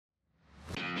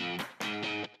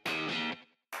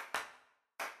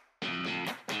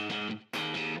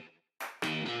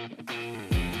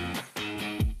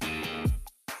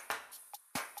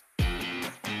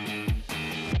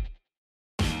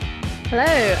Hello,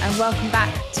 and welcome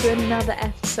back to another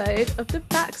episode of the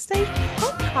Backstage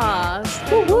podcast.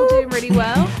 Hope you're all doing really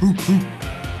well.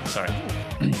 Sorry.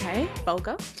 Okay,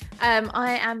 vulgar.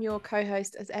 I am your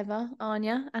co-host as ever,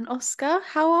 Anya and Oscar.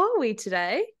 How are we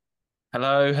today?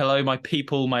 Hello, my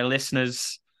people, my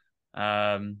listeners,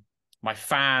 my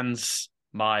fans,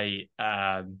 my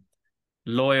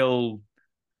loyal.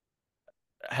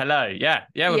 Hello, yeah,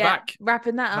 we're back.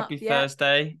 Wrapping that up. Happy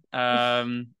Thursday.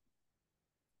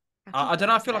 I don't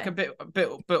know. I feel like a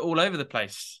bit all over the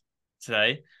place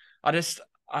today. I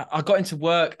got into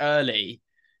work early,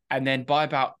 and then by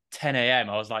about 10 a.m.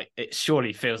 I was like, it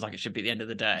surely feels like it should be the end of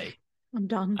the day. I'm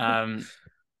done.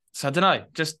 So I don't know,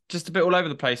 just a bit all over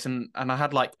the place, and I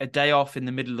had like a day off in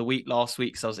the middle of the week last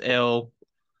week, so I was ill.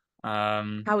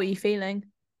 How are you feeling?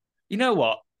 You know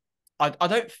what? I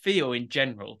don't feel in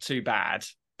general too bad,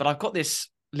 but I've got this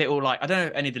little, like, I don't know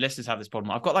if any of the listeners have this problem.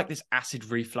 I've got like this acid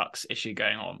reflux issue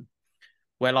going on,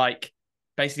 where like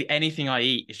basically anything I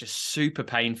eat is just super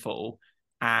painful,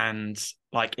 and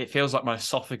like it feels like my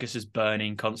esophagus is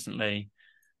burning constantly.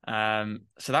 So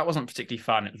that wasn't particularly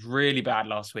fun. It was really bad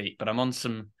last week, but I'm on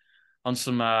some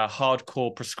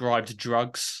hardcore prescribed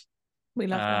drugs. We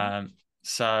love that.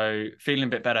 So feeling a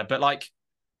bit better, but like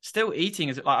still eating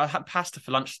is like I had pasta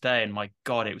for lunch today, and my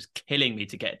God, it was killing me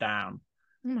to get down.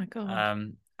 Oh my God.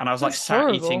 And I was That's like sat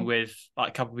horrible. eating with like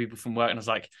a couple of people from work, and I was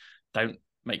like, don't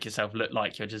make yourself look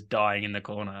like you're just dying in the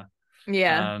corner.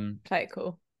 Yeah. Play it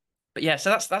cool. But yeah,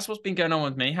 so that's what's been going on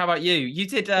with me. How about you? You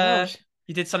did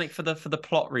something for the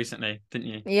plot recently, didn't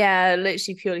you? Yeah,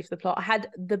 literally purely for the plot. I had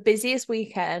the busiest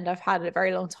weekend I've had in a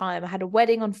very long time. I had a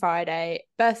wedding on Friday,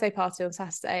 birthday party on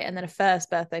Saturday, and then a first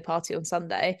birthday party on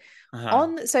Sunday.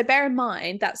 So bear in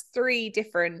mind that's 3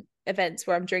 different events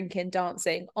where I'm drinking,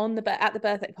 dancing. At the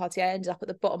birthday party, I ended up at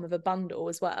the bottom of a bundle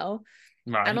as well.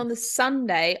 Right. And on the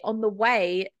Sunday, on the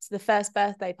way to the first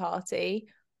birthday party,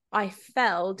 I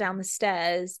fell down the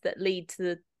stairs that lead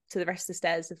to the rest of the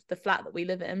stairs of the flat that we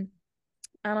live in.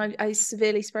 And I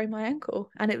severely sprained my ankle,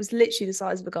 and it was literally the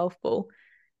size of a golf ball.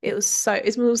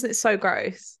 Wasn't it so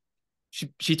gross?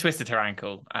 She twisted her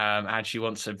ankle, and she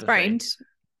wants to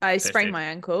I sprained my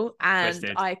ankle, and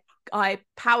Twisted. I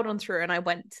powered on through, and I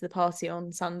went to the party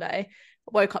on Sunday.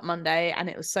 I woke up Monday, and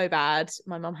it was so bad.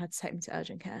 My mum had to take me to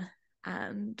urgent care,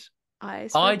 and I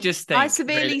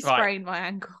severely sprained my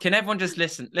ankle. Can everyone just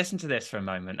listen to this for a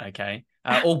moment, okay?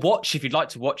 Or watch, if you'd like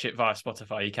to watch it via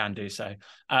Spotify, you can do so.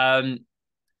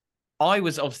 I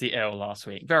was obviously ill last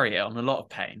week, very ill, in a lot of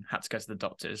pain, had to go to the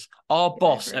doctors. Our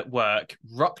boss at work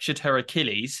ruptured her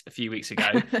Achilles a few weeks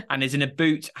ago and is in a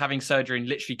boot having surgery and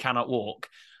literally cannot walk.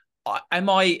 Am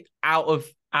I out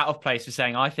of place for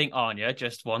saying I think Anya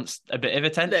just wants a bit of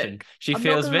attention? Look, she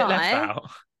feels a bit left out.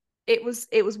 It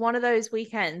was one of those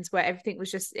weekends where everything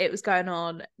was it was going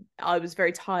on. I was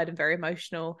very tired and very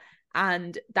emotional,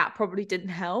 and that probably didn't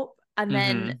help. And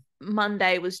then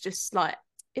Monday was just like,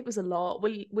 it was a lot.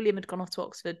 William had gone off to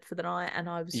Oxford for the night, and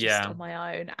I was just on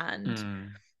my own,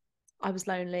 and I was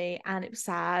lonely, and it was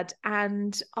sad,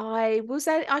 and I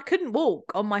couldn't walk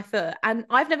on my foot, and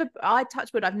I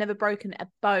touch wood, I've never broken a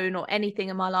bone or anything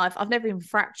in my life. I've never even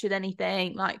fractured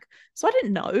anything, so I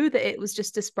didn't know that it was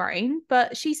just a sprain,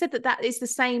 but she said that is the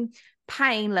same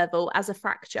pain level as a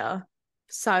fracture.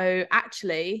 So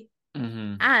actually,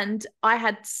 and I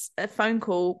had a phone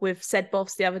call with said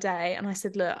boss the other day, and I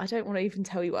said, look, I don't want to even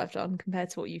tell you what I've done compared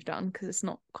to what you've done, because it's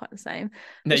not quite the same.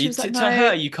 No, to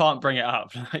her, you can't bring it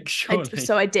up. Like, surely.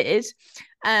 So I did.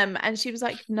 And she was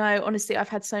like, no, honestly, I've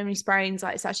had so many sprains.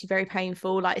 Like, it's actually very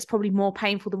painful. Like, it's probably more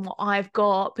painful than what I've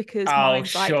got, because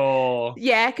mine's like,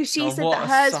 yeah, because she said that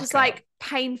hers was like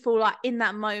painful, like in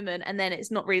that moment, and then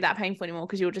it's not really that painful anymore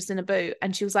because you're just in a boot.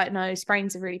 And she was like, no,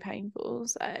 sprains are really painful.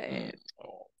 So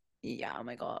yeah, oh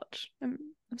my God, I'm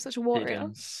such a warrior.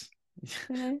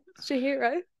 Such a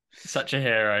hero. Such a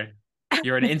hero.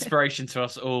 You're an inspiration to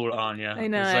us all, Anya. I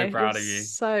know. I'm so proud of you.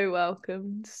 So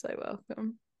welcome. So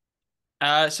welcome.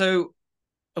 So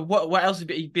what else have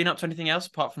you been up to? Anything else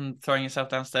apart from throwing yourself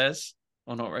downstairs?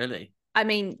 Or not really? I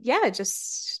mean, yeah,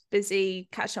 just busy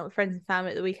catching up with friends and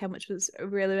family at the weekend, which was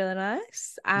really, really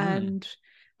nice. And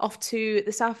off to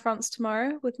the South France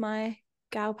tomorrow with my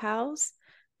gal pals,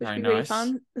 which will be really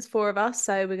fun. There's 4 of us,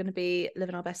 so we're going to be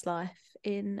living our best life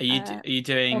in. Are you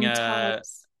doing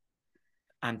Antibes?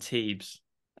 Antibes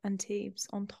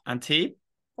on top. Antibes?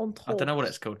 On top. I don't know what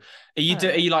it's called. Are you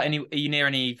near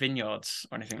any vineyards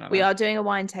or anything like that? We are doing a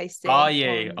wine tasting. Are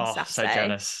you? Oh, Saturday. So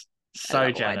jealous. So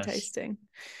jealous. Wine tasting.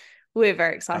 We're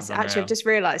very excited. Actually, I've just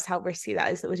realised how risky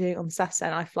that is that we're doing on Saturday,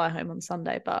 and I fly home on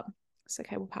Sunday, but it's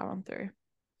okay. We'll power on through.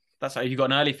 That's right. You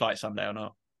got an early flight Sunday or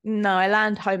not? No, I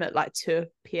land home at like 2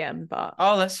 p.m. But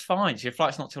Oh, that's fine. So your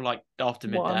flight's not till like after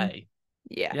 1. midday.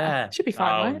 Yeah, Yeah. should be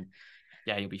fine, Oh, right?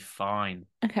 yeah, you'll be fine.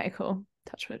 Okay, cool.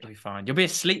 Touch wood. You'll be fine. You'll be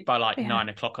asleep by like But yeah, 9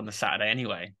 o'clock on the Saturday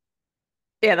anyway.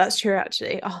 yeah, that's true.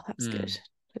 Actually, oh, that's good. Mm.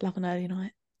 I love an early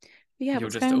night. But yeah, You'll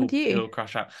what's just going on with you? all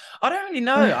crash out. I don't really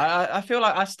know. I feel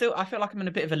like I feel like I'm in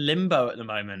a bit of a limbo at the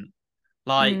moment. Mm,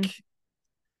 Like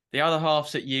the other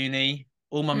half's at uni.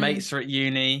 All my mm. mates are at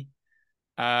uni.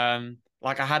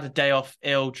 Like I had a day off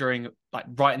ill during like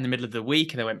right in the middle of the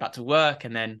week, and I went back to work,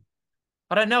 and then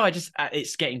I don't know. I just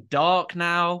it's getting dark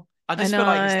now. I I just feel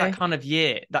like it's that know. kind of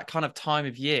year, that kind of time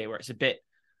of year where it's a bit.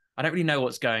 I don't really know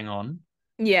what's going on.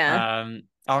 Yeah,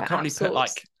 I like can't out really of put sorts.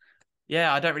 like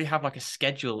yeah. I don't really have like a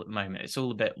schedule at the moment. It's all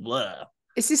a bit blur.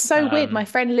 It's just so weird. My Um,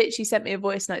 friend literally sent me a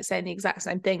voice note saying the exact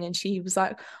same thing. And she was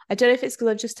like, I don't know if it's because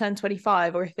I've just turned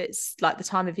 25 or if it's like the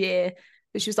time of year.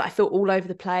 But she was like, I feel all over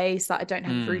the place. Like, I don't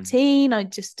have a mm, routine. I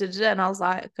just did it. And I was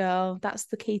like, girl, that's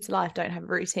the key to life. Don't have a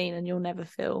routine and you'll never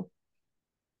feel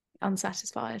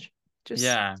unsatisfied. Just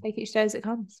yeah, take each day as it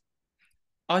comes.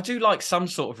 I do like some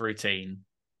sort of routine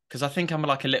because I think I'm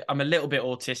like I'm a little bit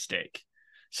autistic.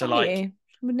 So Are like, you?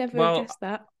 Would never have well, guessed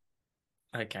that.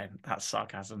 okay, that's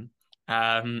sarcasm.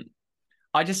 Um,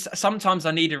 I just sometimes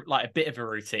I need like a bit of a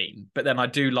routine, but then I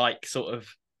do like sort of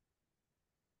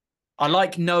I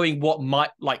like knowing what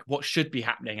might like what should be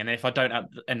happening, and if I don't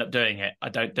end up doing it, I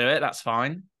don't do it. That's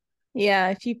fine. Yeah,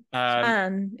 if you Um,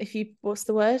 plan, if you, what's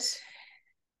the word?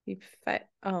 You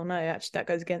oh no, actually, that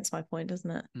goes against my point, doesn't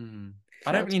it? hmm.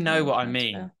 I don't Fail really to know plan, you what I fail to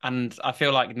mean, fail. and I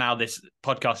feel like now this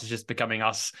podcast is just becoming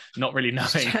us not really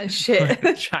Just knowing, chatting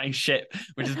shit. chatting shit,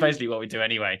 which is basically what we do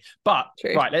anyway. But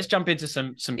True. right, let's jump into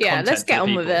some Yeah, let's content for get the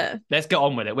on with people. it. Let's get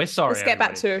on with it. We're sorry, Let's get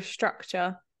back everybody. to a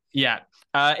structure. Yeah.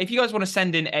 If you guys want to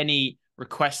send in any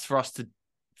requests for us to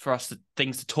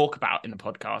things to talk about in the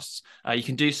podcasts, you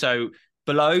can do so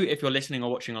below if you're listening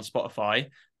or watching on Spotify.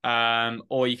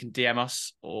 Or you can DM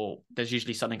us, or there's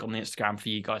usually something on the Instagram for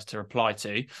you guys to reply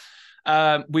to.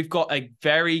 We've got a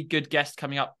very good guest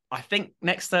coming up. I think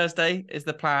next Thursday is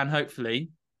the plan, hopefully,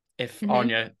 if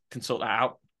Anya can sort that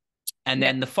out. And Yeah.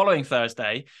 then the following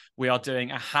Thursday, we are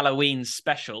doing a Halloween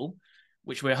special,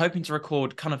 which we're hoping to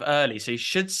record kind of early. So you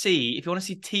should see, if you want to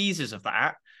see teasers of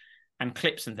that and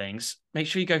clips and things, make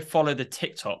sure you go follow the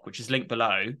TikTok, which is linked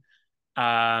below.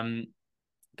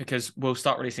 Because we'll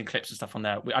start releasing clips and stuff on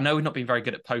there. I know we've not been very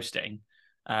good at posting.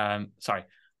 Sorry,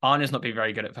 Anya's not been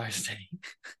very good at posting.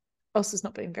 Oscar's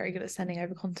not being very good at sending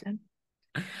over content.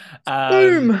 um,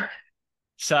 Boom.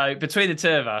 so between the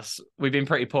two of us, we've been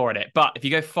pretty poor at it. But if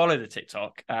you go follow the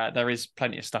TikTok, there is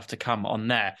plenty of stuff to come on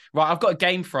there. Right, I've got a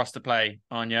game for us to play,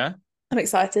 Anya. I'm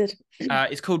excited.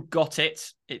 It's called Got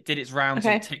It. It did its rounds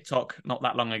on Okay. TikTok not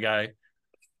that long ago.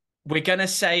 We're going to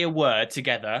say a word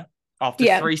together after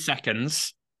Yeah. 3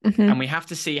 seconds, and Mm-hmm. we have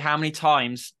to see how many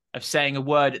times of saying a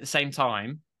word at the same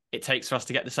time it takes for us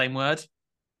to get the same word.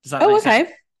 Does that Oh, make sense?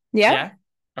 okay. Yeah. Yeah.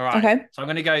 All right. Okay. So I'm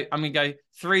gonna go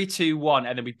 3, 2, 1,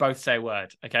 and then we both say a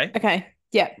word. Okay. Okay.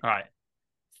 Yeah. All right.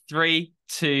 3,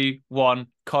 2, 1.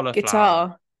 Cauliflower.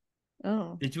 Guitar.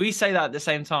 Oh. Did we say that at the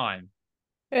same time?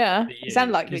 Yeah. For It sounded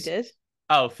you? like we Because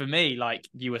did. for me, like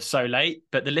you were so late,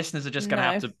 but the listeners are just gonna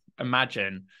have No, to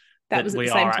imagine that that was at the we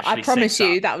same are time. I actually promise synced up.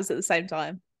 you that was at the same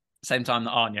time. Same time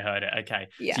that Anya heard it. Okay.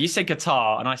 So Yeah. you said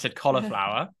guitar and I said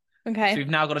cauliflower. So Okay. we've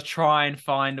now got to try and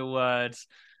find a word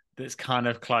that's kind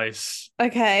of close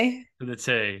Okay. to the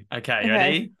two. Okay, Okay.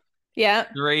 ready? Yeah.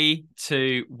 3,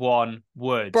 2, 1.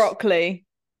 Wood. Broccoli.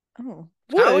 Oh,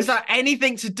 How is wood. that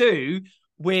anything to do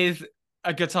with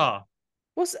a guitar?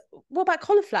 What's what about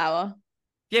cauliflower?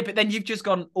 Yeah, but then you've just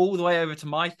gone all the way over to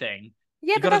my thing.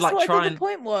 Yeah, You but got to that's like what I thought try the and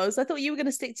point was. I thought you were going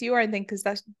to stick to your own thing because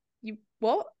that's you.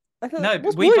 What? I thought no.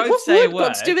 what's We wood? both What's say a wood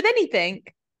got to do word. with anything?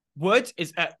 Wood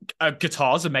is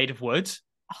guitars are made of wood,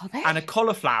 Are they? and a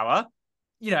cauliflower,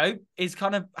 is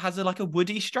kind of has like a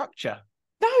woody structure.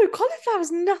 No, cauliflower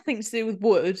has nothing to do with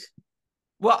wood.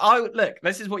 Well, look.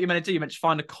 This is what you're meant to do. You're meant to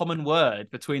find a common word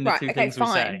between the Right. two Okay. things we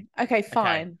say. Fine. Okay. Okay,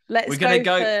 Fine. Let's we're gonna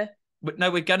go go. for. No,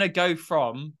 we're gonna go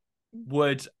from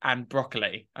wood and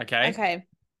broccoli. Okay. Okay. All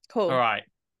Cool. right.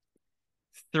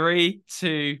 3,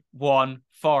 2, 1.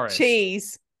 Forest.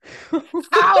 Cheese.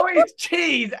 How is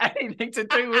cheese anything to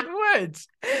do with wood?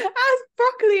 Has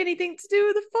broccoli anything to do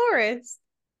with the forest?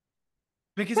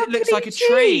 Because it looks Broccoli like a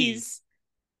tree. cheese.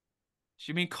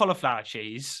 Do you mean cauliflower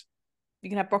cheese? You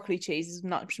can have broccoli cheese.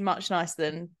 It's much nicer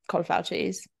than cauliflower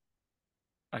cheese.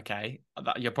 Okay,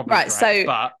 you're probably Right. correct. So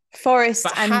But forest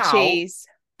and how? cheese.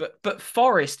 But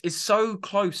forest is so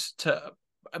close to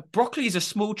broccoli is a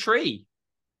small tree.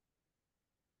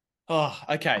 Oh,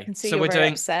 I okay. can see So you're we're very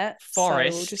doing upset. So we'll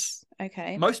forest just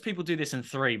Okay. Most people do this in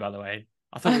 3, by the way.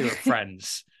 I thought we were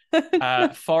friends.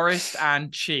 Forest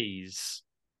and cheese.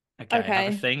 Okay, have a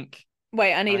Okay. think.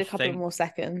 Wait, I need I a couple of think. more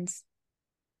seconds.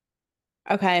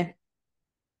 Okay.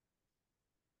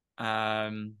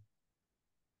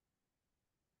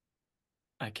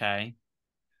 Okay.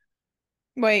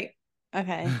 Wait.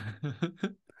 Okay.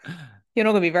 You're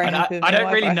not gonna be very happy with I me,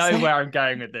 don't really whatever I know say. where I'm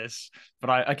going with this,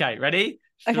 but okay, ready?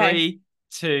 Okay. 3,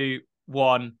 2,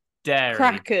 1, dairy.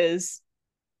 Crackers.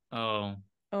 Oh,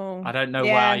 Oh, I don't know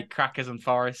yeah. why crackers and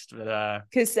forest, but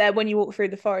Because when you walk through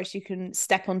the forest, you can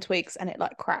step on twigs and it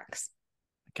like cracks.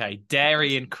 okay,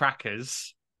 dairy and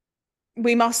crackers.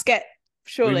 We must get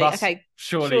We surely. must Okay,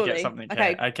 surely get surely. something here.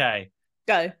 Okay, Okay,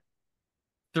 go.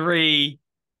 3,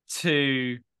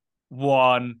 2,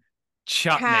 1,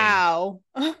 chutney. Cow.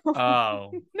 Oh,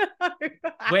 No.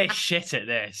 we're shit at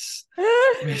this. We're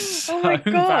Oh my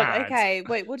so God. bad. Okay,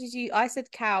 wait, what did you? I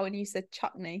said cow and you said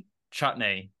chutney.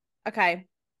 Chutney. Okay,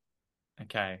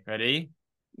 Okay, ready?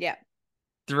 yeah.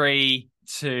 3,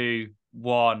 2,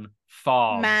 1,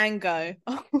 farm. Mango.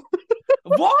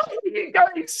 Why are you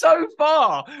going so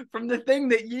far from the thing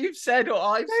that you've said or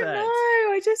I've I don't said? know.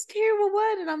 I just hear a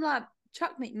word and I'm like,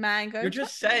 chutney, mango, You're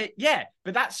just chutney. saying, yeah,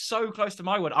 but that's so close to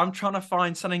my word. I'm trying to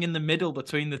find something in the middle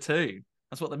between the two.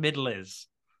 That's what the middle is.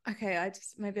 Okay,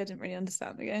 maybe I didn't really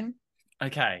understand the game.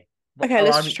 Okay. Okay,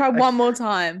 let's just try one more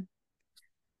time.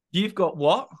 You've got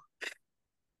what?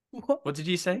 What? What did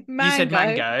you say? You said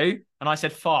Mango. mango, and I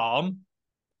said farm.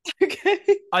 Okay.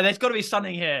 Oh, there's got to be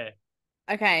something here.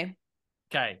 Okay.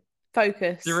 Okay.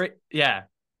 Focus. Yeah.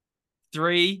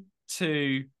 3,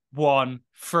 2, 1,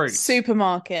 fruit.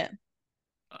 Supermarket.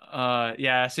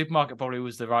 Yeah, supermarket probably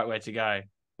was the right way to go.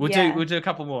 Yeah. We'll do a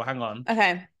couple more. Hang on.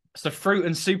 Okay. So fruit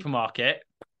and supermarket.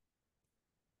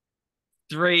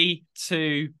 3,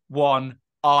 2, 1,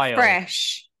 aisle.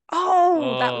 Fresh.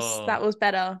 Oh, that Oh. was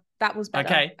better. That was better.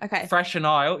 Okay. Okay. Fresh and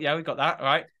aisle. Yeah, we got that. All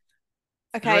right.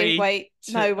 Okay, 3, wait.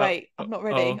 2. No, wait. I'm not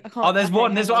ready. I Oh, can't. there's Okay,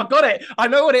 one. hang I've on. got it. I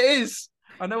know what it is.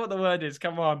 I know what the word is.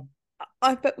 Come on.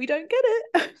 I bet we don't get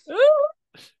it.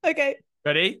 Okay.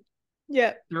 Ready?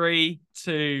 Yeah. 3,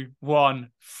 2, 1.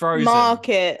 Frozen.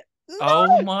 Market. Oh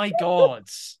No. my God.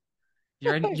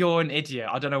 You're an idiot.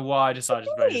 I don't know why I decided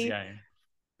to play this Okay. game.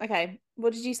 Okay.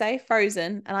 What did you say?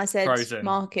 Frozen. And I said Frozen.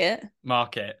 market.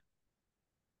 Market.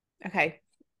 Okay.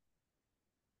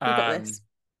 We got this.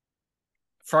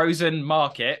 Frozen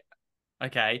market.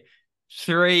 Okay.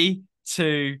 3,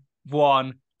 2,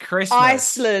 1. Christmas.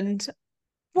 Iceland.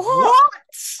 What?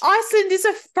 Iceland is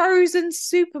a frozen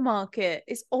supermarket.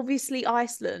 It's obviously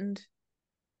Iceland.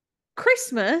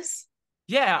 Christmas?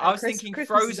 Yeah, I was thinking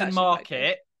Christmas is frozen actually quite good.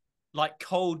 market, like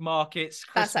cold markets,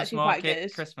 That's Christmas actually quite market,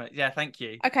 good. Christmas. Yeah, thank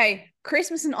you. Okay,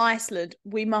 Christmas in Iceland.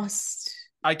 We must.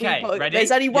 Okay, ready?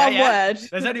 There's only one word.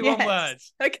 There's only one word.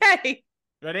 Yes. Okay.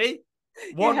 Ready?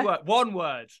 Yeah. Word. One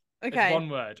word. It's Okay. one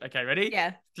word. Okay, ready?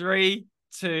 Yeah. 3,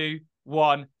 2,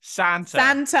 1. Santa.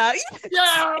 Santa.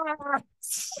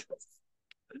 Yes!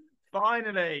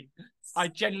 Finally. I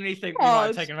genuinely think we might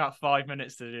have taken about 5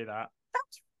 minutes to do that.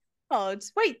 That's odd.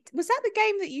 Wait, was that the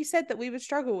game that you said that we would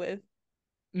struggle with?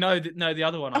 No, the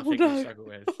other one I think we struggle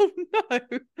with. Oh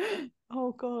no.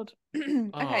 Oh God.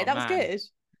 Okay, that was good.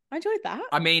 I enjoyed that.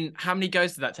 I mean, how many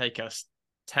goes did that take us?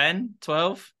 10,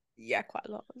 12? Yeah, quite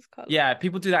a lot. Yeah,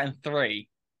 people do that in 3.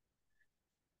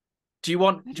 Do you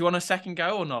want a second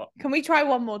go or not? Can we try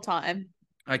one more time?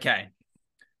 Okay.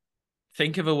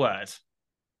 Think of a word.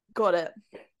 Got it.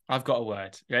 I've got a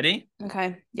word. Ready?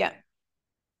 Okay. Yeah.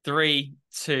 3,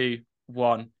 2,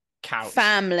 1. Couch.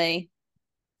 Family.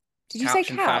 Did you say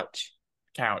couch?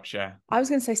 Couch, yeah. I was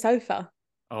going to say sofa.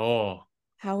 Oh.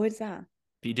 How is that?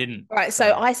 But you didn't. Right.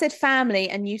 So I said family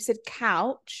and you said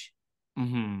couch.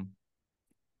 Mm-hmm.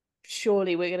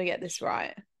 Surely we're going to get this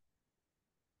right.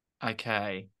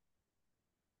 Okay.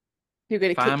 You're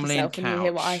going to kick Family yourself and when you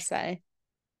hear what I couch. say.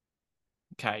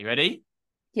 Okay, ready?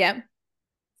 Yeah.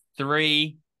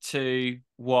 3, 2,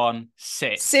 1.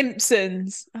 Sit.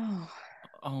 Simpsons.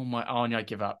 Oh my, Anya, I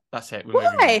give up. That's it. We're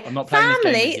Why? moving on. I'm not playing this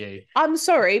game with you. I'm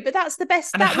sorry, but that's the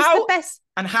best. And That was the best.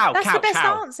 And how? That's Couch, the best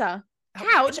how? answer.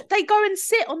 Couch. They go and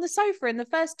sit on the sofa in the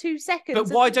first 2 seconds.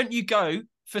 But why don't you go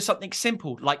for something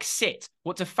simple like sit?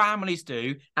 What do families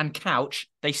do? And couch,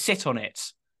 they sit on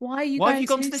it. Why are you? Why going have you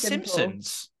gone to too The simple?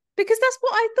 Simpsons? Because that's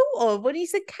what I thought of when he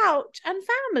said couch and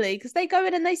family. Because they go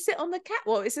in and they sit on the cat.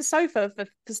 Well, it's a sofa for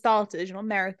starters. You're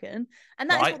American, and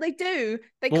that's Right. what they do.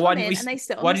 They come in and they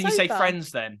sit on the sofa. Why didn't you say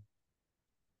Friends then?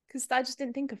 Because I just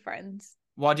didn't think of Friends.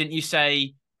 Why didn't you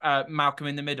say Malcolm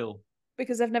in the Middle?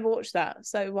 Because I've never watched that,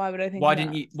 so why would I think? Why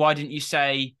didn't you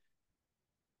say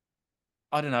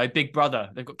I don't know, Big Brother.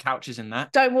 They've got couches in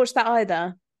that. Don't watch that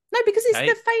either. No, because it's Okay.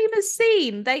 the famous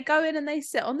scene. They go in and they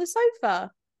sit on the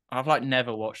sofa. I've like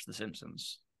never watched The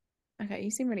Simpsons. Okay,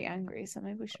 you seem really angry, so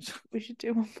maybe we should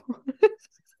do one more.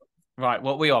 Right,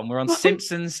 what are we on? We're on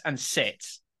Simpsons and Sit.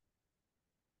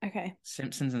 Okay.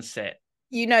 Simpsons and Sit.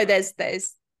 You know, there's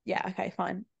yeah. Okay,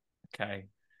 fine. Okay.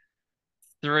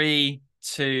 3,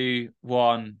 2,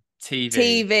 1. TV.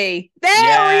 TV. There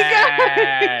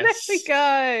Yes! we go.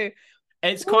 There we go.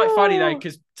 It's quite funny though,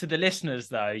 because to the listeners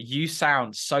though, you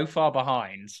sound so far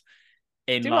behind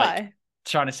in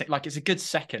trying to say, like, it's a good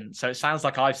second. So it sounds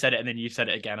like I've said it and then you've said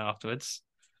it again afterwards.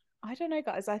 I don't know,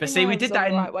 guys. But see, we did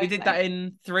that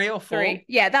in 3 or 4. 3.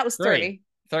 Yeah, that was 3.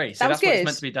 3. So that's what it's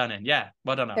meant to be done in. Yeah.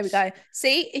 Well done us. There we go.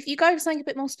 See, if you go for something a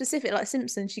bit more specific, like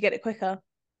Simpsons, you get it quicker.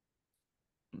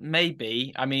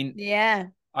 Maybe. I mean, yeah.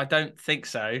 I don't think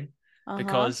so,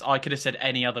 because I could have said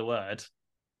any other word.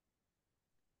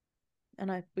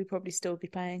 And we'd probably still be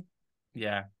paying.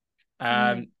 Yeah.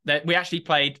 We actually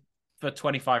played for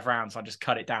 25 rounds. I just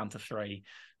cut it down to 3.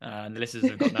 And the listeners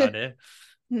have got no idea.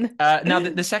 Now,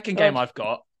 the second game I've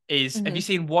got is, have you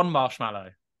seen One Marshmallow?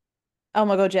 Oh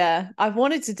my God, yeah. I've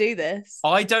wanted to do this.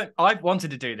 I've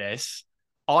wanted to do this.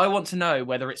 I want to know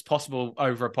whether it's possible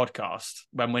over a podcast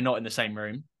when we're not in the same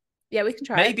room. Yeah, we can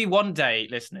try. Maybe one day,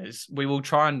 listeners, we will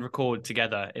try and record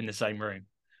together in the same room.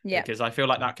 Yeah. Because I feel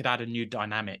like that could add a new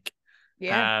dynamic.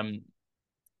 Yeah.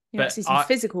 But see some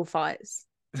physical fights.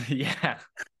 Yeah.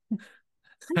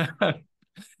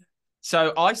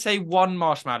 So I say one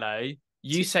marshmallow.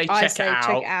 You say check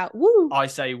it out. Woo. I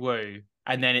say woo.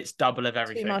 And then it's double of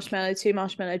everything. 2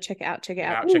 marshmallow, check it out, check it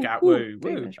out. Check it out, woo,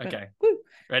 woo. Okay. Woo.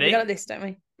 Ready? We got this, don't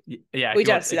we? Yeah. We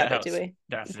don't see that bit, do we?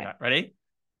 Don't see that. Ready?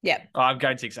 Yeah. Oh, I'm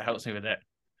going to, because it helps me with it.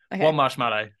 Okay. 1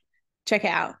 marshmallow. Check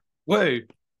it out. Woo.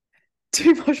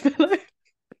 2 marshmallow.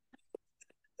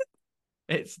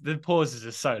 The pauses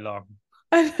are so long.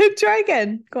 Try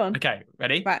again. Go on. Okay,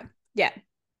 ready? Right. Yeah.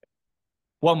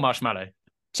 1 marshmallow.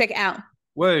 Check it out.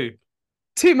 Woo.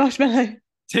 2 marshmallow.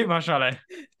 2 marshmallow.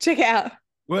 Check it out.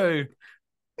 Woo.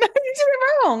 No, you did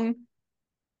it wrong.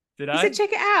 Did I? You said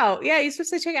check it out. Yeah, you're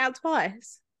supposed to check it out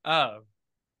twice. Oh.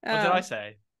 What did I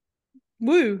say?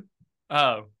 Woo.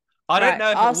 Oh. I don't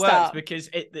know if it works, because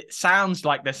it sounds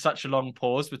like there's such a long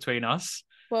pause between us.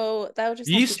 Well, they'll just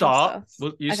you start.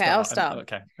 Well, you start. I'll start.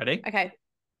 Okay, ready? Okay.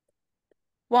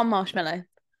 1 marshmallow.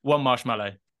 1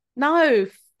 marshmallow. No.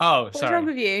 Oh, What's sorry. wrong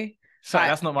with you? Sorry,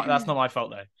 right. That's not my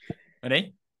fault though.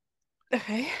 Ready?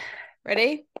 Okay.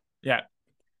 Ready? Yeah.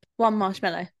 1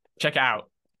 marshmallow. Check it out.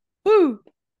 Woo.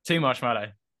 2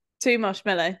 marshmallow. 2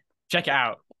 marshmallow. Check it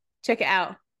out. Check it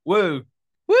out. Woo.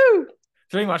 Woo.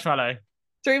 3 marshmallow.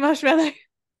 3 marshmallow.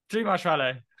 3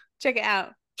 marshmallow. Check it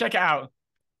out. Check it out.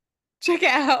 Check it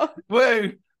out.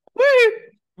 Woo. Woo.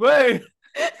 Woo.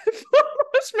 4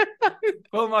 marshmallow.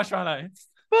 4 marshmallow.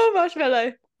 4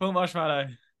 marshmallow. 4 marshmallow.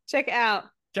 Check it out.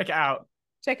 Check it out.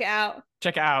 Check it out.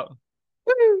 Check it out.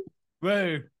 Woo.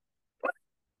 Woo.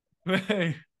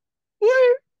 Woo.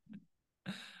 Woo.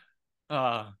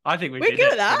 Oh, I think we're good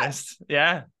at that.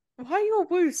 Yeah. Why are your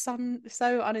woos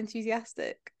so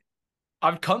unenthusiastic?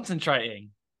 I'm concentrating.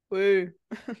 Woo.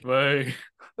 Woo.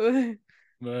 Woo.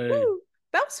 Woo.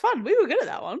 That was fun. We were good at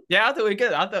that one. Yeah, I thought we were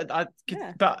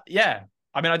good. But yeah.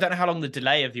 I mean, I don't know how long the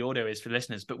delay of the audio is for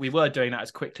listeners, but we were doing that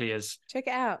as quickly as. Check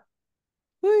it out.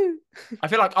 Woo. I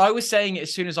feel like I was saying it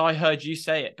as soon as I heard you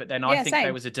say it, but then I think same.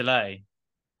 there was a delay.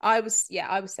 I was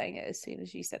saying it as soon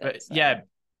as you said it. So.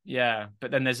 Yeah.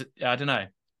 But then there's, I don't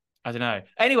know.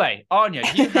 Anyway, Anya,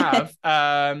 you have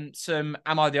some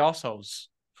Am I the Arseholes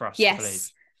for us?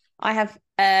 Yes. I have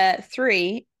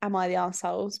 3 Am I the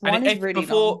Arseholes. One is really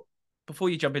long. Before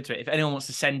you jump into it, if anyone wants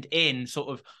to send in sort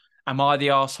of Am I the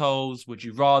Arseholes, Would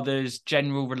You Rathers,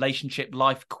 general relationship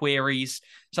life queries,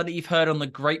 something you've heard on the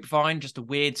grapevine, just a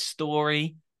weird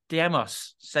story, DM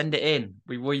us, send it in.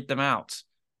 We read them out.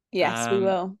 Yes, we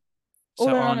will. All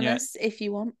anonymous, if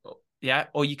you want. Yeah,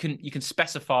 or you can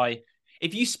specify.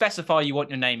 If you specify you want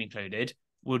your name included,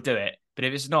 we'll do it. But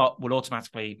if it's not, we'll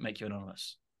automatically make you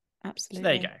anonymous. Absolutely. So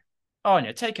there you go.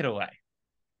 Anya, take it away.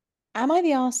 Am I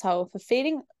the arsehole for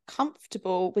feeling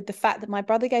comfortable with the fact that my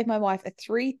brother gave my wife a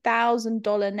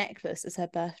 $3,000 necklace as her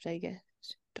birthday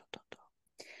gift?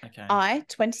 Okay. I,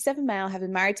 27 male, have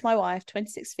been married to my wife,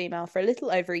 26 female, for a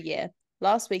little over a year.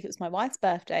 Last week it was my wife's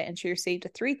birthday and she received a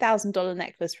 $3,000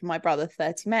 necklace from my brother,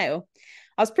 30 male.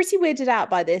 I was pretty weirded out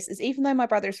by this, as even though my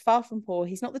brother is far from poor,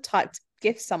 he's not the type to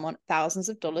gift someone thousands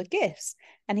of dollar gifts,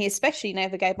 and he especially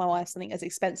never gave my wife something as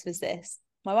expensive as this.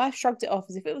 My wife shrugged it off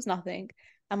as if it was nothing,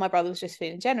 and my brother was just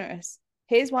feeling generous.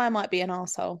 Here's why I might be an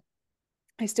arsehole.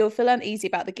 I still feel uneasy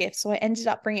about the gift, so I ended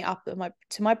up bringing it up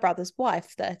to my brother's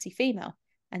wife, 30 female,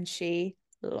 and she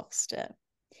lost it.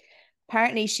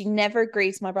 Apparently, she never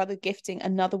agreed to my brother gifting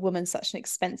another woman such an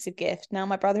expensive gift. Now,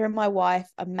 my brother and my wife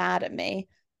are mad at me.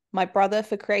 My brother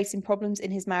for creating problems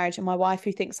in his marriage, and my wife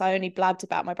who thinks I only blabbed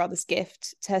about my brother's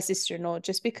gift to her sister-in-law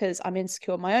just because I'm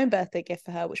insecure on my own birthday gift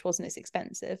for her, which wasn't as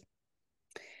expensive.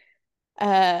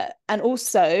 And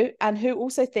who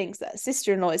also thinks that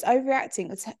sister-in-law is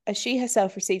overreacting as she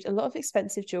herself received a lot of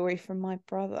expensive jewelry from my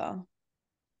brother.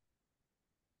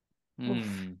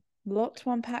 Oof. Lot to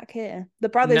unpack here. The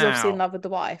brother's obviously in love with the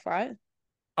wife, right?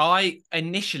 I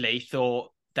initially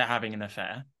thought they're having an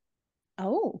affair.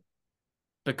 Oh.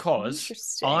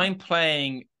 Because I'm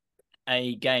playing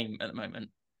a game at the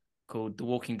moment called The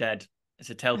Walking Dead.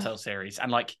 It's a Telltale series.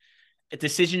 And like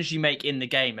decisions you make in the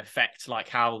game affect like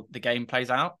how the game plays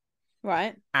out.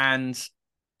 Right. And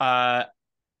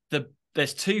there's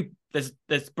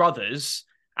brothers,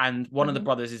 and one of the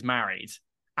brothers is married,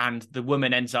 and the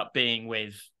woman ends up being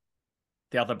with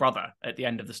the other brother at the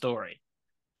end of the story.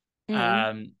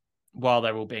 While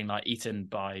they're all being like eaten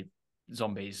by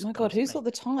zombies. Oh my God, who's got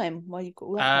the time while you've got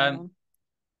all that going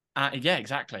on? Yeah,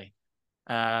 exactly.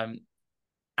 And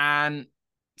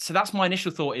so that's my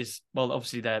initial thought is, well,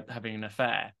 obviously they're having an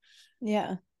affair.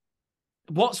 Yeah.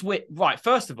 What's with right?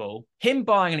 First of all, him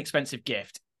buying an expensive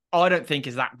gift, I don't think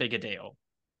is that big a deal.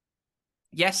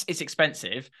 Yes, it's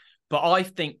expensive, but I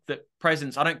think that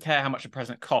presents, I don't care how much a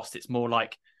present costs. It's more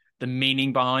like the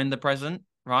meaning behind the present,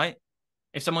 right?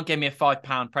 If someone gave me a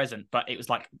 £5 present, but it was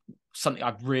like something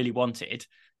I really wanted,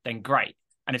 then great.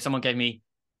 And if someone gave me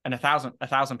a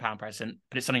 £1,000 present,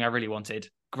 but it's something I really wanted,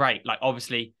 great. Like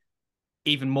obviously,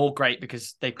 even more great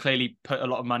because they've clearly put a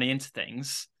lot of money into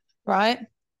things, right?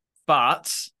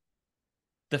 But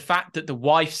the fact that the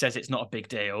wife says it's not a big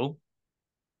deal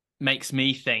makes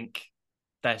me think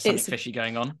there's something fishy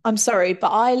going on. I'm sorry, but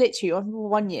I literally, on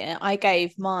 1 year, I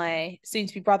gave my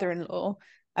soon-to-be brother-in-law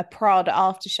a Prada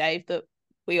aftershave that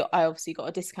I obviously got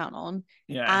a discount on.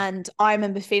 Yeah. And I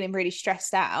remember feeling really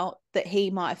stressed out that he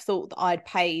might have thought that I'd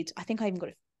paid. I think I even got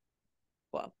it.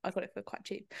 Well, I got it for quite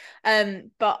cheap.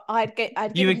 But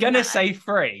you were gonna say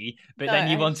free, but then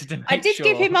you wanted to make I did sure.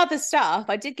 give him other stuff.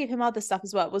 I did give him other stuff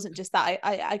as well. It wasn't just that.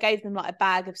 I gave them like a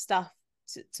bag of stuff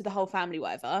to the whole family,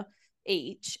 whatever,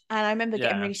 each. And I remember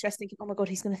getting really stressed, thinking, oh my God,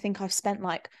 he's gonna think I've spent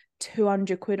like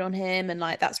 200 quid on him, and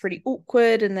like that's really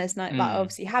awkward, and there's no like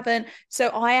obviously haven't. So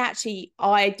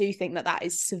I do think that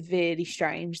is severely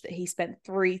strange that he spent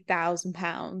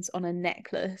 £3,000 on a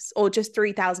necklace, or just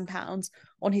 £3,000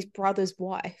 on his brother's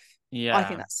wife. I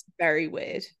think that's very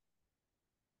weird.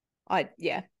 I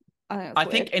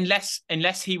think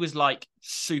unless he was like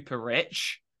super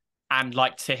rich, and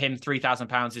like to him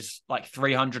 £3,000 is like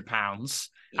 £300,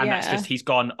 and that's just he's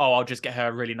gone, oh, I'll just get her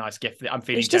a really nice gift. I'm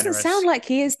feeling generous. Which doesn't sound like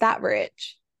he is that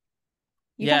rich.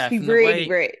 You have to be really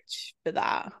rich for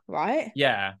that, right?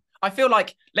 Yeah. I feel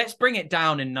like let's bring it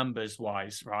down in numbers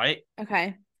wise, right?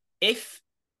 Okay. If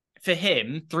for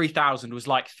him 3,000 was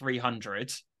like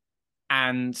 300,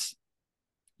 and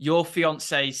your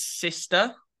fiance's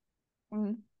sister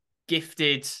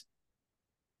gifted,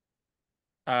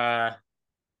 how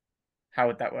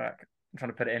would that work? I'm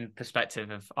trying to put it in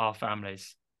perspective of our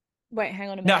families. Wait, hang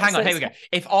on a No, minute. hang on. Here we go.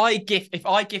 If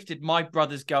I gifted my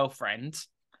brother's girlfriend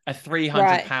a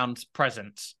 £300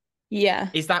 present,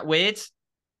 is that weird?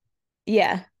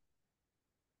 Yeah.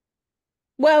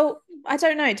 Well, I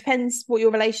don't know. It depends what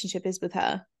your relationship is with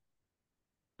her.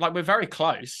 Like, we're very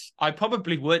close. I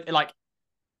probably would like.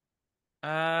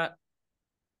 I'd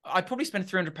probably spend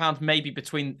 £300 maybe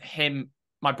between him,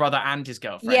 my brother, and his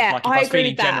girlfriend. Yeah, like if I was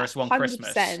feeling generous one 100%.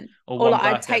 Christmas or one like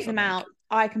birthday, I'd take them out.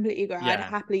 I completely agree. Yeah. I'd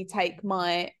happily take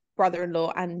my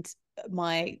brother-in-law and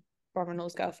my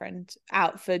brother-in-law's girlfriend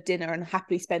out for dinner and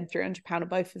happily spend £300 on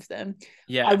both of them.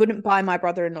 Yeah, I wouldn't buy my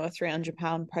brother-in-law a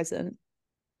 £300 present.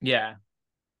 Yeah,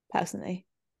 personally,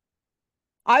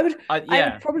 I would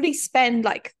probably spend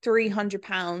like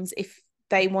 £300 if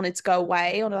they wanted to go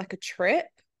away on like a trip.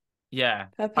 Yeah,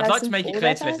 I'd like to make it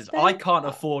clear to listeners, I can't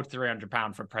afford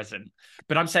 £300 for a present,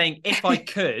 but I'm saying if I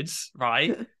could,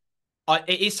 right,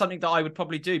 it is something that I would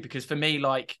probably do, because for me,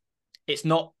 like, it's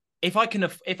not, if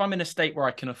I'm in a state where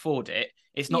I can afford it,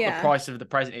 it's not the price of the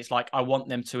present. It's like, I want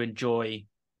them to enjoy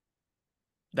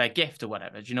their gift or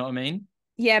whatever. Do you know what I mean?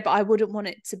 Yeah, but I wouldn't want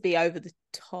it to be over the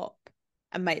top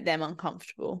and make them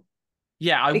uncomfortable.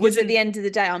 Yeah, because at the end of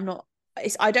the day,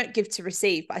 I don't give to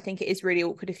receive, but I think it is really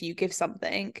awkward if you give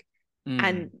something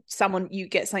and you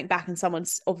get something back and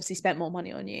someone's obviously spent more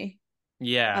money on you.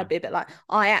 Yeah. I'd be a bit like,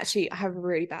 I have a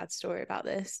really bad story about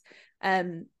this.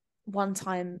 One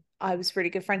time I was really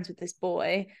good friends with this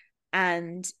boy,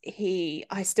 and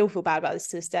I still feel bad about this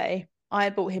to this day. I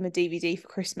bought him a DVD for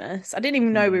Christmas. I didn't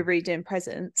even know we were really doing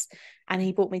presents, and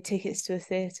he bought me tickets to a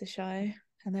theatre show,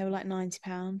 and they were like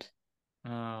 £90.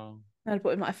 Oh. I'd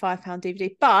bought him like a £5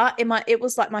 DVD, but it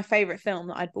was like my favorite film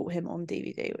that I'd bought him on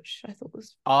DVD, which I thought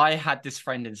was. I had this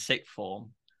friend in sixth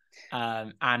form,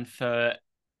 and for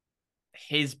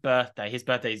his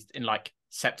birthday's in like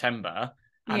September,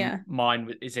 and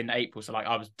mine is in April. So like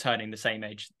I was turning the same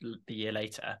age the year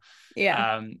later.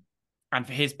 Yeah. And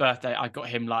for his birthday, I got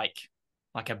him like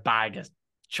a bag of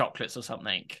chocolates or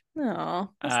something. Oh,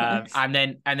 that's nice.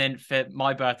 And then for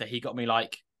my birthday, he got me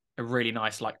like a really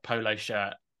nice like polo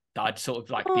shirt that I'd sort of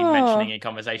like been mentioning in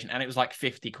conversation, and it was like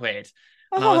 50 quid.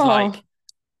 And I was like,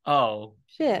 oh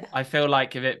shit, I feel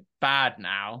like a bit bad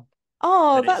now.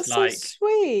 Oh, that's so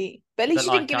sweet. But at least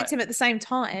you didn't give it to him at the same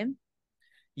time.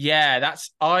 Yeah,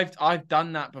 I've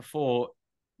done that before,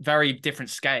 very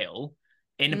different scale.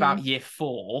 In about year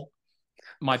 4,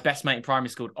 my best mate in primary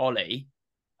school, Ollie,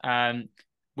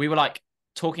 we were like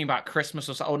talking about Christmas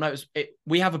or so. Oh no,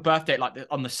 we have a birthday like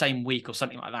on the same week or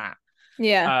something like that.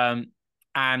 Yeah.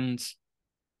 And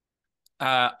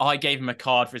I gave him a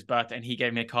card for his birthday, and he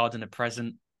gave me a card and a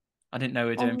present. I didn't know we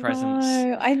were doing presents.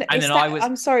 No.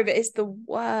 I'm sorry, but it's the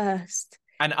worst.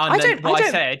 And then what I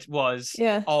said was,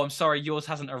 oh, I'm sorry, yours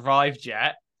hasn't arrived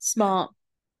yet. Smart.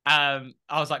 I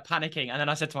was like panicking, and then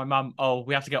I said to my mum, oh,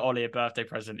 we have to get Ollie a birthday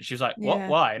present. She was like, what?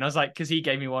 Why? And I was like, because he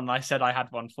gave me one and I said I had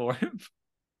one for him.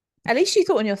 At least you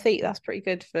thought on your feet. That's pretty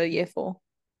good for year 4.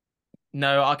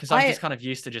 No, because I'm just kind of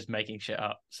used to just making shit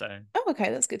up. So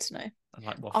okay, that's good to know. I'm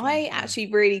like, I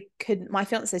actually really couldn't. My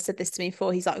fiance said this to me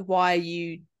before. He's like, why are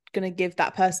you going to give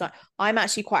that person? I'm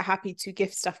actually quite happy to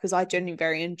gift stuff because I genuinely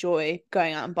very enjoy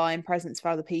going out and buying presents for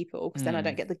other people, because then I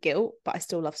don't get the guilt, but I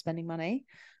still love spending money.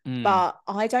 But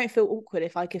I don't feel awkward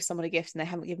if I give someone a gift and they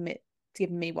haven't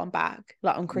given me one back,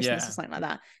 like on Christmas or something like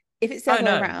that. If it's the other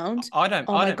way around, I don't.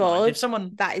 Oh my god! If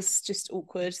someone, that is just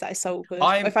awkward. That is so awkward.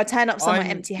 If I turn up somewhere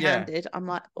empty-handed, I'm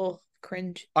like, oh,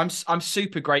 cringe. I'm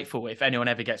super grateful if anyone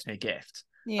ever gets me a gift.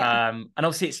 Yeah. And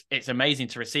obviously it's amazing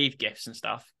to receive gifts and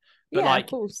stuff. But like, of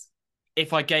course,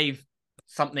 if I gave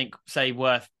something, say,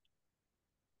 worth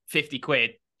 50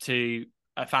 quid to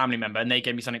a family member and they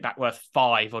gave me something back worth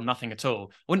 5 or nothing at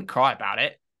all, I wouldn't cry about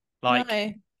it. Like,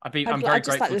 no. I'm very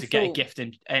grateful to get a gift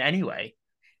in anyway.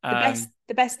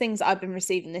 The best things I've been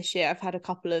receiving this year, I've had a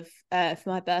couple of for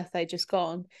my birthday just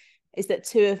gone, is that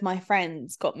 2 of my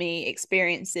friends got me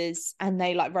experiences, and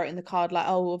they like wrote in the card like,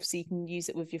 oh, obviously you can use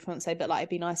it with your fiance, but like it'd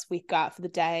be nice if we go out for the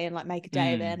day and like make a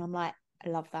day of it. And I'm like, I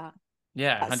love that.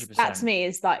 Yeah, 100%. That to me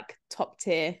is like top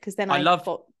tier, because then I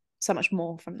got so much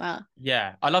more from that.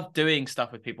 Yeah, I love doing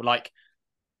stuff with people. Like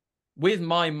with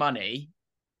my money,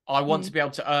 I want to be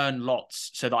able to earn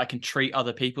lots so that I can treat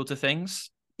other people to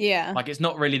things. Yeah. Like, it's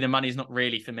not really, the money's not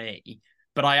really for me,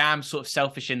 but I am sort of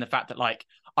selfish in the fact that like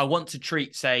I want to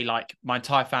treat, say, like my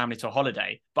entire family to a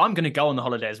holiday, but I'm going to go on the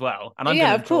holiday as well, and I'm going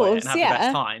to enjoy it and have the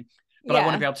best time. But I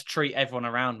want to be able to treat everyone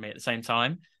around me at the same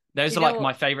time. Those are like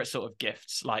my favorite sort of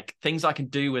gifts, like things I can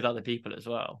do with other people as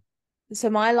well. So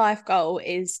my life goal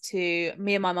is to,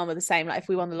 me and my mum are the same. Like if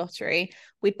we won the lottery,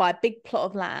 we'd buy a big plot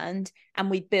of land and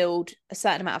we'd build a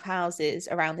certain amount of houses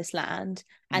around this land.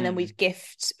 And then we'd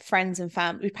gift friends and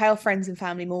family, we'd pay our friends and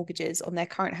family mortgages on their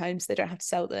current homes so they don't have to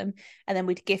sell them. And then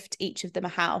we'd gift each of them a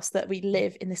house that we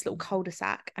live in this little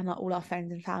cul-de-sac, and like all our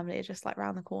friends and family are just like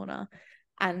around the corner.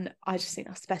 And I just think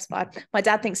that's the best vibe. My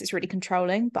dad thinks it's really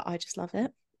controlling, but I just love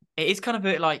it. It is kind of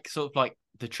a bit like sort of like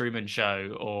the Truman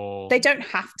Show, or they don't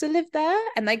have to live there,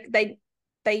 and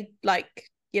they like,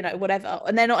 you know, whatever,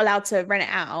 and they're not allowed to rent it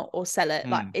out or sell it.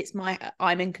 Like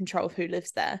I'm in control of who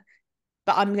lives there,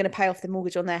 but I'm going to pay off the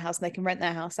mortgage on their house, and they can rent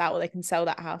their house out or they can sell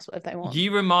that house, whatever they want.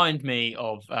 You remind me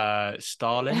of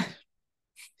Stalin.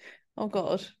 Oh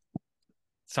god,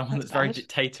 someone that's very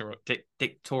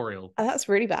dictatorial. Oh, that's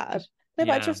really bad. No,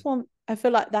 but I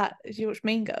feel like that. Did you watch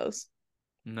Mean Girls?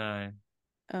 No.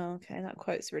 Oh, okay, that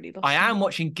quote's really lost. I am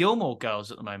watching Gilmore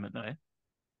Girls at the moment, though.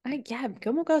 Yeah,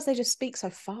 Gilmore Girls, they just speak so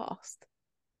fast.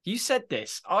 You said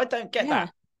this. I don't get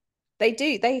that. They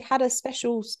do. They had a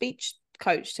special speech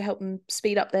coach to help them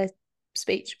speed up their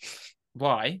speech.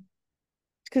 Why?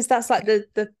 Because that's like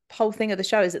the whole thing of the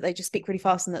show, is that they just speak really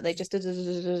fast and that they just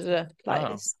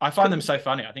like. I find them so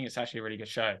funny. I think it's actually a really good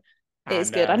show. It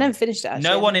is good. I never finished it. Actually.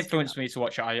 No one influenced me to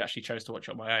watch it. I actually chose to watch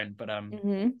it on my own. But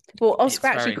well, Oscar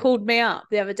actually called me up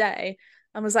the other day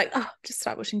and was like, "Oh, just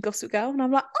start watching Gossip Girl," and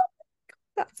I'm like, "Oh,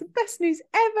 that's the best news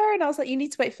ever!" And I was like, "You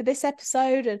need to wait for this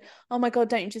episode." And oh my god,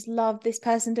 don't you just love this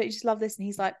person? Don't you just love this? And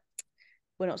he's like,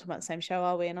 "We're not talking about the same show,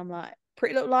 are we?" And I'm like,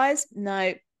 "Pretty Little Lies?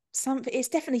 No, something. It's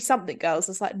definitely something girls.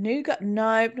 It's like New Girl.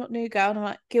 No, not New Girl. And I'm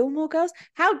like Gilmore Girls.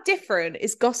 How different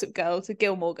is Gossip Girl to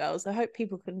Gilmore Girls? I hope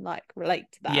people can like relate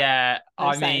to that. Yeah, I'm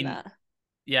I saying mean, that.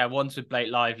 yeah, one's with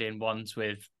Blake Lively and one's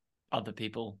with other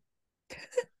people.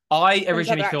 I Those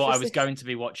originally other thought I was actresses. going to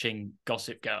be watching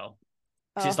Gossip Girl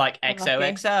because it's Oh, like unlucky.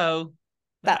 XOXO.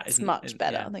 That That's much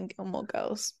better yeah. than Gilmore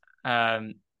Girls.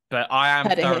 But I am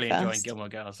Heard it here thoroughly enjoying first. Gilmore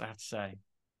Girls, I have to say.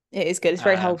 It is good. It's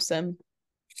very Um, wholesome.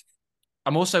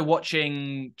 I'm also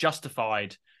watching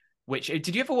Justified, which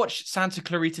did you ever watch Santa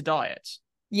Clarita Diet?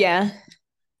 Yeah,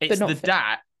 but It's the not fit.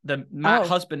 dad, the Matt Oh,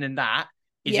 husband in that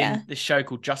is yeah. in this show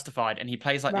called Justified, and he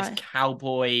plays like this Right.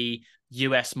 cowboy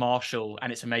US Marshal,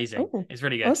 and it's amazing. Oh, It's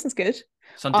really well, good. that sounds good.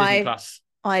 It's on Disney I Plus.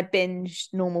 I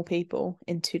binged Normal People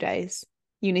in 2 days.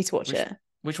 You need to watch Which it.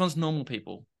 which one's Normal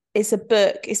People? It's a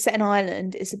book. It's set in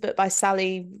Ireland. It's a book by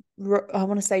Sally. I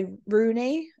want to say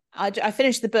Rooney. I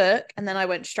finished the book and then I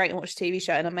went straight and watched a TV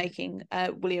show. And I'm making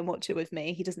William watch it with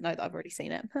me. He doesn't know that I've already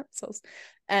seen it.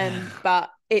 But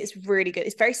it's really good.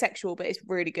 It's very sexual, but it's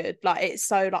really good. Like it's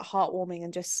so like heartwarming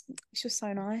and just it's just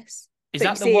so nice. Is But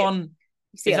you that the see it. one?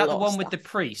 You see Is a that the lot of one with the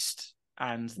stuff. priest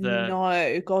and the?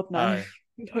 No, God no. Oh,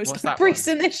 No, it's what's not that one? priests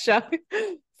in this show.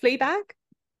 Fleabag.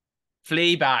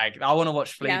 Fleabag. I want to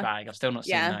watch Yeah, Fleabag. I've still not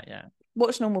seen yeah. that yet.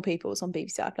 Watch Normal People. It's on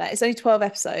BBC iPlayer. It's only 12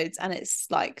 episodes and it's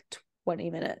like 20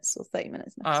 minutes or 30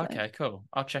 minutes an Oh, episode. okay, cool.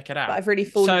 I'll check it But out. I've really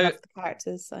fallen in So, love with the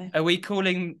characters. So, are we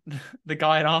calling the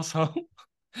guy an asshole?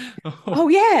 oh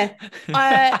yeah.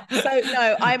 So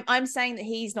no, I'm saying that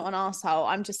he's not an asshole.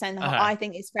 I'm just saying that uh I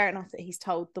think it's fair enough that he's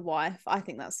told the wife. I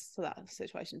think that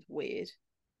situation's weird.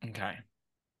 Okay.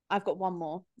 I've got one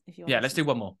more if you want Yeah, to let's listen do to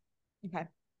one it. more. Okay.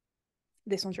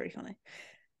 This one's really funny.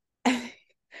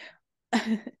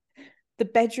 The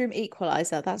Bedroom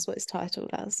Equalizer, that's what it's titled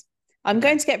as. I'm Okay.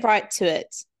 going to get right to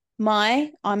it.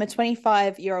 I'm a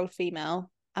 25-year-old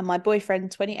female, and my boyfriend,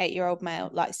 28-year-old male,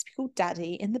 likes to be called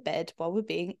daddy in the bed while we're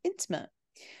being intimate.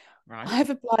 Right. I've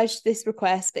obliged to this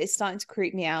request, but it's starting to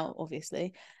creep me out,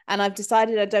 obviously, and I've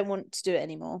decided I don't want to do it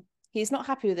anymore. He's not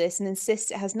happy with this and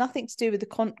insists it has nothing to do with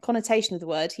the connotation of the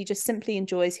word. He just simply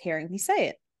enjoys hearing me say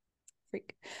it.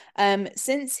 Freak.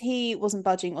 Since he wasn't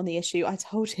budging on the issue, I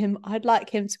told him I'd like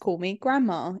him to call me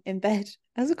grandma in bed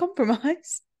as a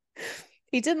compromise.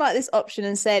 He didn't like this option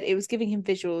and said it was giving him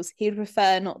visuals he'd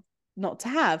prefer not to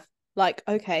have. Like,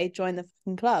 okay, join the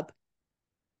fucking club.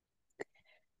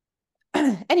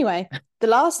 Anyway, the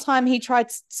last time he tried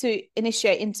to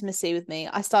initiate intimacy with me,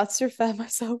 I started to refer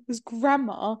myself as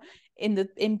grandma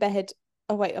in bed.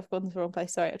 Oh wait, I've gone to the wrong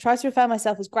place. Sorry. I tried to refer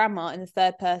myself as grandma in the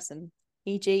third person,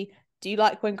 e.g., do you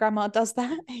like when grandma does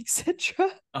that, etc.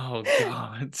 Oh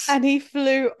God. And he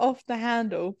flew off the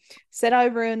handle, said I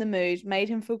ruined the mood, made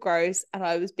him feel gross, and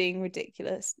I was being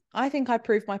ridiculous. I think I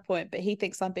proved my point, but he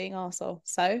thinks I'm being arsehole.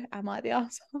 So am I the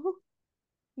arsehole?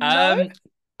 No. Um,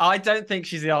 I don't think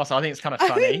she's the arsehole. I think it's kind of I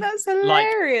think funny. that's Like,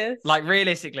 hilarious. like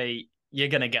realistically, you're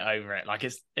gonna get over it. Like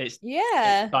it's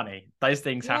Yeah. funny. Those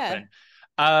things Yeah. happen.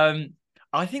 Um,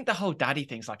 I think the whole daddy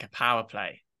thing's like a power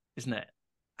play, isn't it?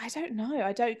 I don't know.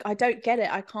 I don't get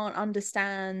it. I can't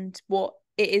understand what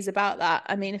it is about that.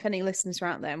 I mean, if any listeners are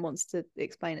out there and wants to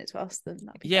explain it to us, then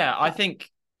that'd be Yeah, great. I But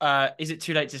think is it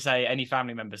too late to say any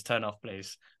family members turn off,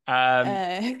 please?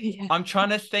 yeah. I'm trying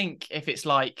to think if it's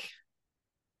like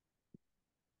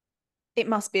It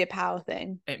must be a power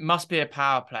thing. it must be a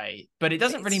power play, but it But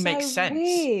doesn't it's really make so sense.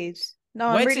 weird. No,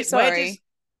 I'm Where does really it where does sorry.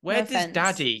 No where does offense.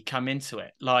 daddy come into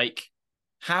it? Like,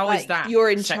 how is Like that you're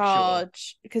in sexual?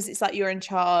 charge because it's like you're in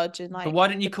charge and But like why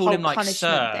don't you the call whole him like punishment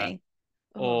sir thing.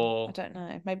 Oh, I or don't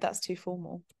know. Maybe that's too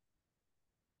formal.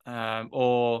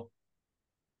 or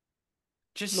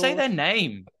just say Lord. their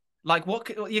name? Like,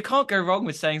 you can't go wrong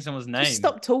with saying someone's Just name.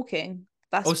 stop talking.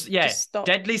 Or That's yeah, just stop.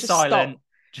 deadly Just stop. silent,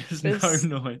 just no Just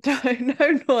noise.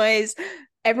 no noise.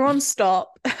 Everyone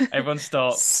stop. Everyone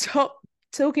stop. Stop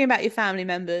talking about your family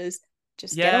members.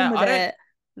 Just get on Yeah, with I don't. it.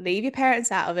 Leave your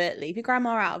parents out of it. Leave your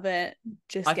grandma out of it. I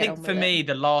Just get think on for with it. me,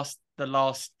 the last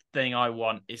thing I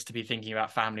want is to be thinking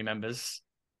about family members.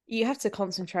 You have to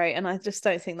concentrate, and I just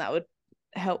don't think that would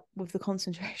help with the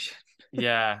concentration.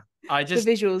 Yeah, I The just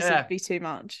visuals would yeah, be too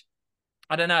much.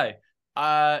 I don't know.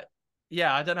 Uh,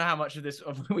 yeah, I don't know how much of this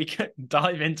we can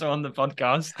dive into on the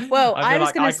podcast. Well, I I feel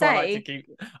was like gonna I quite like to say, keep.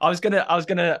 I was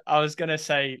gonna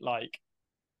say like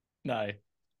no,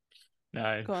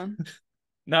 no, go on.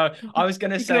 no. I was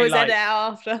gonna You can say always edit like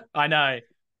out after. I know.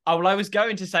 Oh, well, I was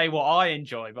going to say what I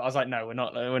enjoy, but I was like, no, we're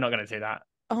not. We're not going to do that.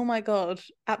 Oh my god,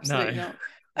 absolutely No,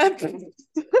 not.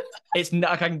 it's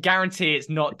not. I can guarantee it's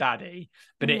not daddy,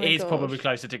 Oh but it my is god. probably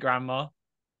closer to grandma.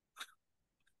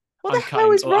 Well, What the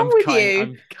hell is wrong with you?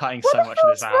 I'm cutting What so the much of hell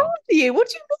this is wrong out. with you? What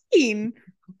do you mean?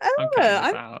 I'm cutting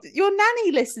this out. Your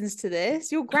nanny listens to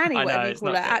this. Your granny, I know whatever you call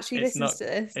her, actually listens to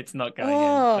this. it's not going in.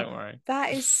 Oh, Don't worry.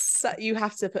 that is you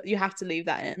have to leave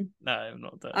that in. No, I'm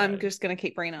not doing I'm that. just gonna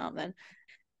keep bringing it up then.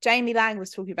 Jamie Lang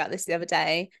was talking about this the other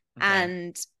day, Okay.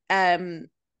 and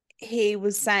he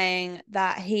was saying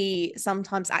that he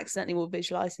sometimes accidentally will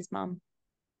visualize his mum.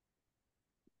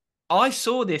 I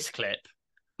saw this clip.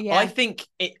 I Yeah, think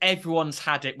everyone's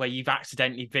had it where you've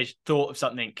accidentally thought of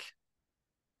something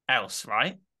else,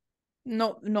 right?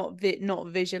 not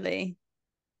visually.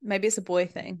 Maybe it's a boy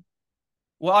thing.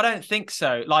 Well, I don't think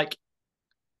so. Like,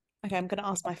 Okay, I'm gonna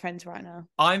ask my friends right now.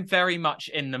 I'm very much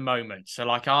in the moment. So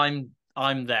like I'm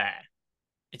there.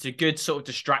 It's a good sort of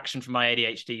distraction from my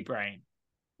ADHD brain,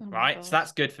 Oh my right? So god.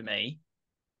 that's good for me.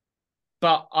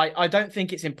 But I don't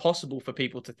think it's impossible for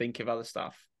people to think of other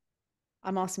stuff.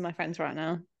 I'm asking my friends right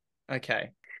now.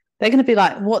 Okay. They're going to be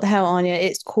like, what the hell, Anya?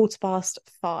 It's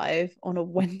 5:15 on a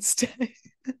Wednesday.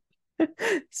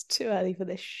 It's too early for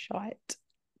this shite.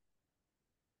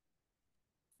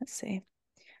 Let's see.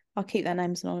 I'll keep their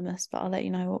names anonymous, but I'll let you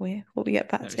know what we get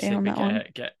back Let me to see if on we that one.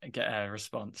 get a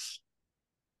response.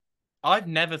 I've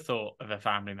never thought of a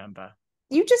family member.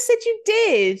 You just said you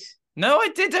did. No, I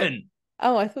didn't.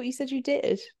 Oh, I thought you said you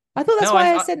did. I thought that's No,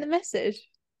 why I sent the message.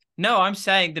 no, I'm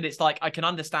saying that it's like I can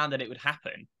understand that it would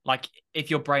happen. Like if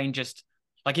your brain just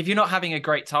like if you're not having a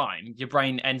great time, your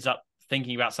brain ends up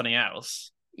thinking about something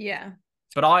else. Yeah.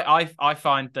 But I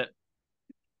find that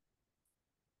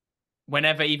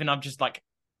whenever even I'm just like,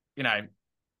 you know,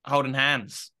 holding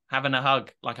hands, having a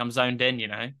hug, like I'm zoned in, you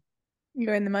know,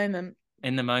 You're in the moment.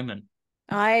 in the moment.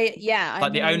 I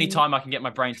Like the only mean, time I can get my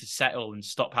brain to settle and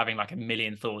stop having like a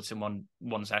million thoughts in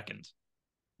one second.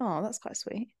 oh, that's quite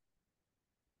sweet.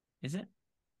 Is it?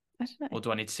 I don't know. Or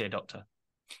do I need to see a doctor?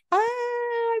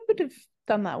 I would have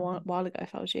done that one while ago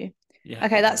if I was you. Yeah,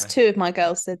 Okay, that's probably. two of my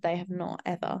girls said they have not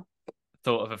ever.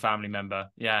 Thought of a family member.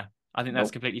 Yeah, I think that's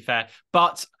Nope. completely fair.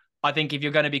 But I think if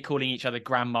you're going to be calling each other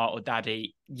grandma or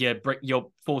daddy, you're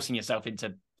forcing yourself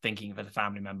into thinking of a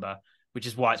family member, which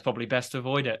is why it's probably best to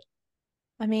avoid it.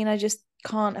 I mean, I just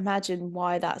can't imagine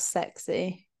why that's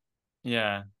sexy.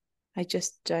 Yeah. I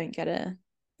just don't get it.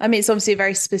 I mean, it's obviously a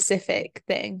very specific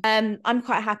thing. I'm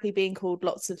quite happy being called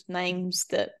lots of names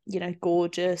that,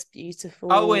 gorgeous,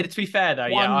 Oh, wait, beautiful, to be fair though,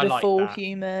 yeah, I like wonderful, that.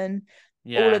 human,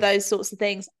 all of Yeah, those sorts of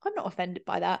things. I'm not offended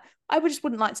by that. I just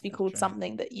wouldn't like to be that's called true.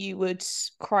 something that you would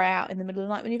cry out in the middle of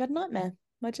the night when you've had a nightmare.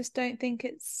 I just don't think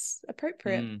it's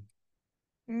appropriate.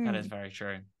 That is Mm, very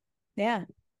true. yeah.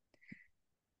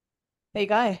 There you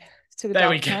go. Took a There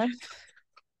we dark go. turn.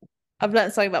 I've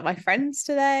learned something about my friends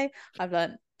today. I've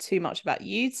learned too much about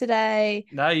you today.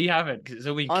 No, you haven't, because it's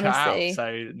all been cut out, Honestly,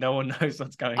 so no one knows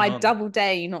what's going I on. double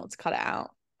dare you not to cut it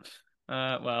out.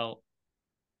 Well,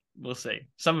 we'll see.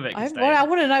 Some of it can I stay want, in. I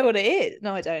want to know what it is.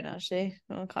 No, I don't actually.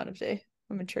 I kind of do.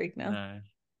 I'm intrigued now. No.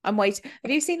 I'm waiting.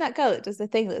 Have you seen that girl that does the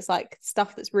thing that's like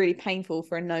stuff that's really painful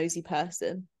for a nosy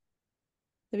person?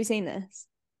 Have you seen this?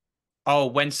 Oh,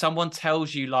 when someone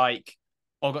tells you like,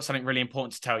 oh, I've got something really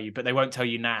important to tell you, but they won't tell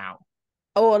you now.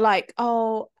 Or like,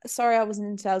 oh, sorry, I wasn't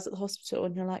in sales at the hospital,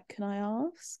 and you're like, can I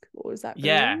ask? Or is that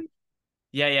Yeah. rude?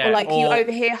 Yeah, Or yeah. like you Or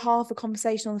overhear half a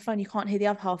conversation on the phone, you can't hear the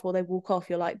other half, or they walk off.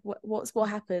 You're like, what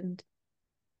happened?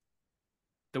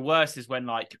 the worst is when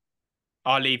like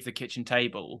I leave the kitchen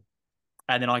table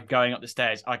and then I going up the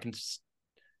stairs, I can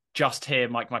just hear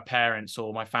like my parents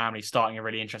or my family starting a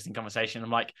really interesting conversation. I'm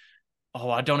like, oh,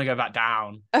 I don't want to go back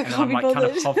down. I And then can't I'm be like kind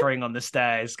of bothered. hovering on the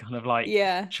stairs, kind of like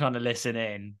Yeah, trying to listen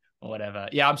in or whatever.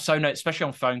 Yeah, I'm so especially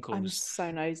on phone I'm calls.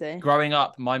 so nosy. Growing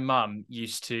up, my mum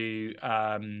used to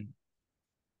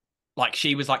like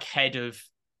she was like head of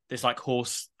this like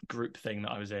horse group thing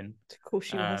that I was in. Of course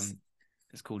she was. Um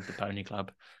it's called the Pony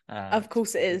Club. Of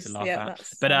course it Something to is. laugh Yeah, at. that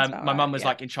But sounds about my right. mum was Yeah.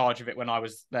 like in charge of it when I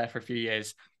was there for a few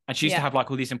years. And she used to Yeah. have like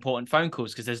all these important phone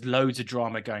calls because there's loads of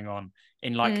drama going on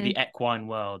in like the Mm. equine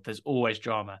world. There's always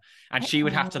drama. And she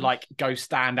would Equine have to world. like go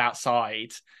stand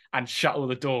outside and shut all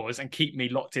the doors and keep me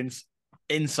locked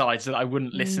inside so that I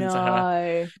wouldn't listen to her.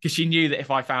 No, Because she knew that if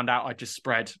I found out, I'd just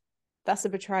spread that's a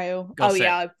betrayal. Oh gossip.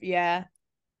 yeah, yeah,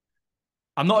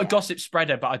 I'm not a yeah. gossip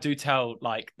spreader, but I do tell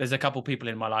like there's a couple people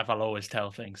in my life I'll always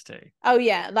tell things to. Oh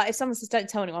yeah. Like if someone says don't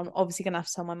tell anyone, I'm obviously gonna have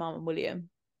to tell my mum and William.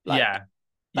 Like Yeah.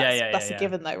 Yeah, that's yeah, yeah, that's a yeah.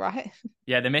 given though, right?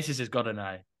 Yeah, the missus has got to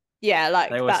know. Yeah, They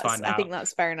like always that's find I think out.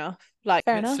 that's fair enough. Like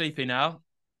A fair bit enough. sleepy now.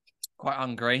 Quite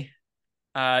hungry.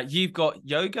 You've got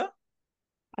yoga,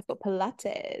 I've got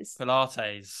Pilates.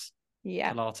 Pilates,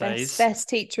 Yeah. Best Pilates. best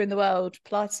teacher in the world.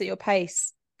 Pilates at your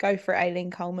pace. Go for it,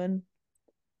 Aileen Coleman.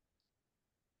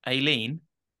 Aileen.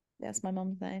 That's my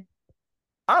mum's name.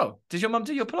 Oh, does your mum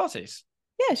do your Pilates?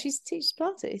 Yeah, she teaches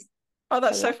Pilates. Oh,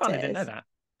 that's So so what fun. I it didn't know is. that.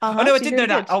 Oh, no, I She's did know really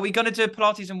that. good. Are we going to do a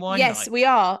Pilates and wine Yes, night? we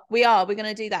are. We are. We're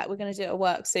going to do that. We're going to do it at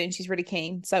work soon. She's really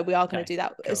keen. So we are going to Okay, do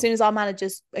that. As cool. soon as our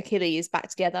manager's Achilles is back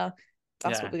together,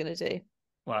 that's what Yeah. we're going to do.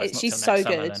 Well, it's not till She's next so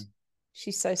summer good. then.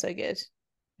 She's so, so good.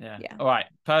 Yeah. Yeah. All right.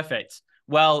 Perfect.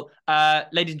 Well, ladies and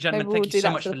Maybe gentlemen, we'll thank you do so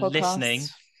that much for for the podcast. listening,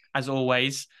 as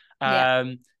always. Yeah.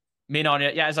 Me and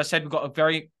Anya, yeah, as I said, we've got a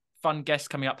very fun guest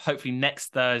coming up, hopefully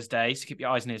next Thursday. So keep your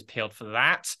eyes and ears peeled for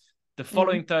that. The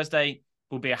following Thursday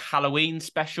will be a Halloween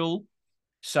special.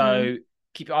 So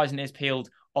keep your eyes and ears peeled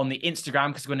on the Instagram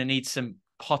because we're going to need some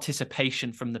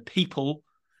participation from the people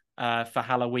for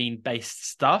Halloween-based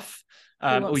stuff. We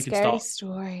want Or you can scary start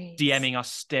stories. DMing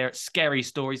us scary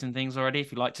stories and things already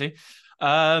if you'd like to.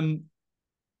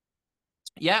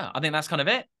 Yeah, I think that's kind of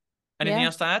it. Anything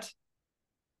else to add?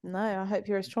 No, I hope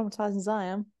you're as traumatized as I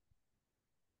am.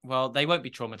 Well, they won't be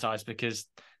traumatized because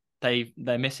they're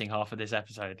missing half of this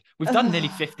episode. We've done nearly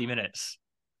 50 minutes.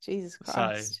 Jesus So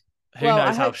Christ. who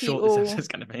knows how short this episode's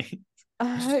going to be.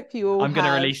 I hope you all I'm going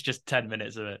to release just 10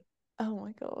 minutes of it. Oh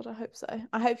my God, I hope so.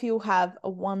 I hope you all have a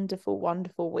wonderful,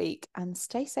 wonderful week and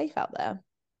stay safe out there.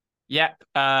 Yep.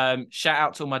 Shout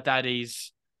out to all my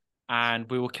daddies and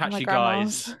we will catch you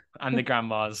grandmas. guys and the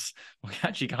grandmas. We'll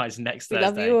catch you guys next We Thursday.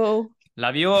 love you all.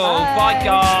 Love you all. Bye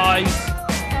guys.